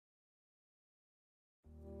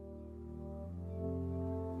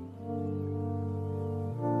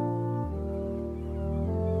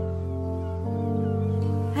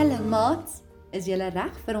is jy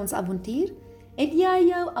reg vir ons avontuur? Het jy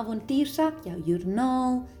jou avontuursak, jou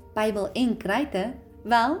joernaal, Bybel en kruite?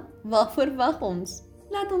 Wel, waarvoor wag ons?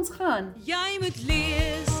 Laat ons gaan. Jy moet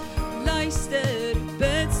lees, luister,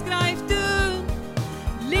 bid, skryf, doen.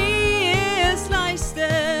 Lees,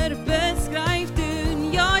 luister, bid, skryf,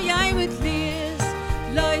 doen. Ja, jy moet lees,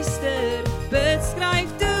 luister, bid,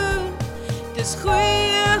 skryf, doen. Dis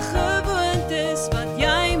goeie gewoontes wat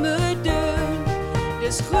jy moet doen.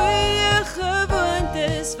 Dis goeie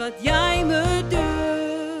gewoontes wat jy moet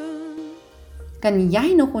doen. Kan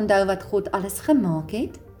jy nog onthou wat God alles gemaak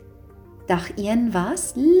het? Dag 1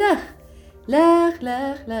 was lig. Lig,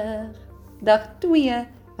 lig, lig. Dag 2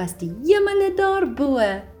 was die hemele daarbo.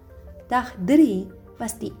 Dag 3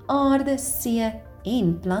 was die aarde, see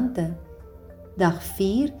en plante. Dag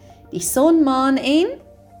 4 die son, maan en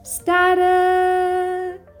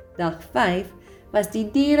sterre. Dag 5 was die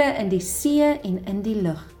diere in die see en in die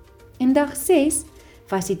lug. En dag 6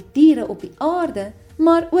 was die diere op die aarde,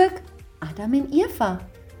 maar ook Adam en Eva.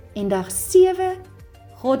 En dag 7,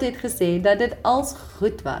 God het gesê dat dit als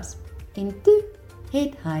goed was. En toe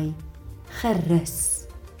het hy gerus.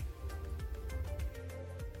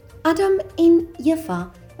 Adam en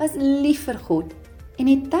Eva was lief vir God en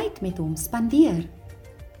het tyd met hom spandeer.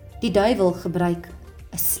 Die duiwel gebruik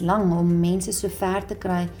 'n slang om mense so ver te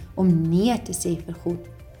kry om nee te sê vir God.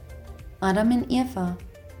 Adam en Eva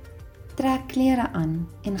trek klere aan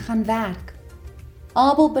en gaan werk.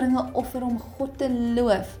 Abel bring 'n offer om God te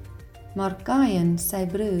loof, maar Kain, sy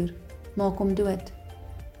broer, maak hom dood.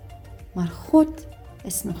 Maar God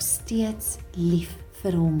is nog steeds lief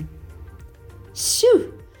vir hom. Sjoe,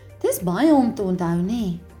 dis baie om te onthou,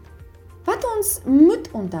 nê? Wat ons moet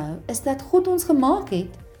onthou is dat God ons gemaak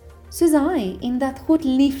het, soos hy, en dat God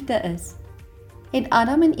liefde is. Het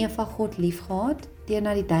Adam en Eva God lief gehad, deur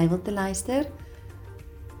na die duiwel te luister?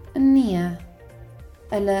 Nee,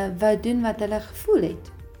 hulle wou doen wat hulle gevoel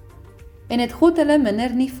het. En het God hulle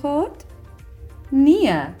minder lief gehad?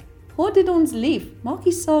 Nee, God het ons lief, maak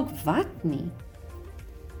nie saak wat nie.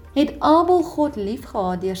 Het Abel God lief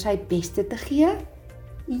gehad deur sy beste te gee?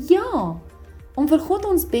 Ja, om vir God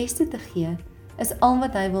ons beste te gee, is al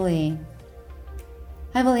wat hy wil hê.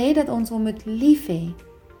 Hy wil hê dat ons hom moet lief hê,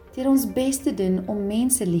 deur ons bes te doen om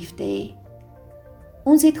mense lief te hê.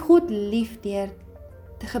 Ons het God lief deur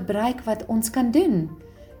te gebruik wat ons kan doen,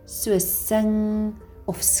 soos sing,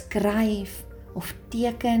 of skryf, of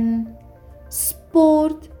teken,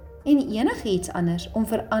 sport, en enigiets anders om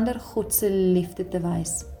vir ander God se liefde te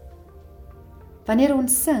wys. Wanneer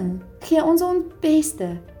ons sing, gee ons ons beste,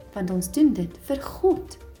 want ons doen dit vir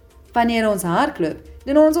God. Wanneer ons hardloop,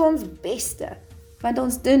 doen ons ons beste, want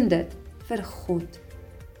ons doen dit vir God.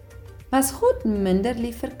 Was God minder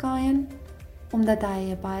lief vir Kain, omdat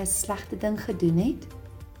hy 'n baie slegte ding gedoen het?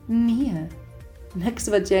 Nee, niks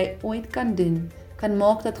wat jy ooit kan doen, kan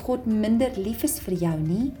maak dat God minder lief is vir jou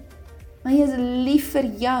nie. Maar hy is lief vir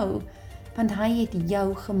jou, want hy het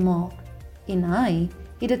jou gemaak, en hy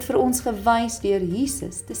het dit vir ons gewys deur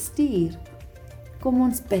Jesus te stuur. Kom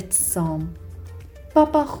ons bid saam.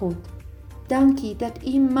 Papa God, dankie dat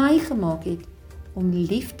U my gemaak het om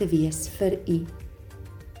lief te wees vir U.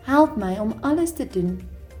 Help my om alles te doen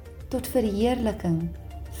tot verheerliking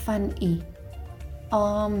van U.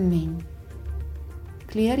 Amen.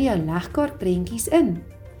 Kleur jou legkaartprentjies in.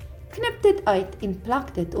 Knip dit uit en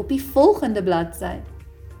plak dit op die volgende bladsy.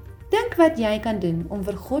 Dink wat jy kan doen om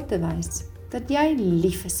vir God te wys dat jy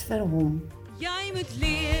lief is vir hom. Jy moet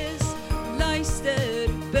lees,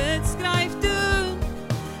 luister, bid, skryf, doen.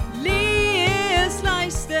 Lees,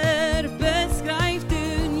 luister, bid, skryf,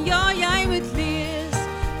 doen. Ja, jy moet lees,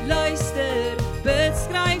 luister, bid,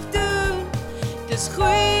 skryf, doen. Dis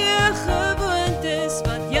goeie gewoontes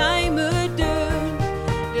wat jy moet doen.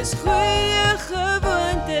 Dis goeie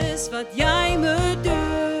gewoontes wat jy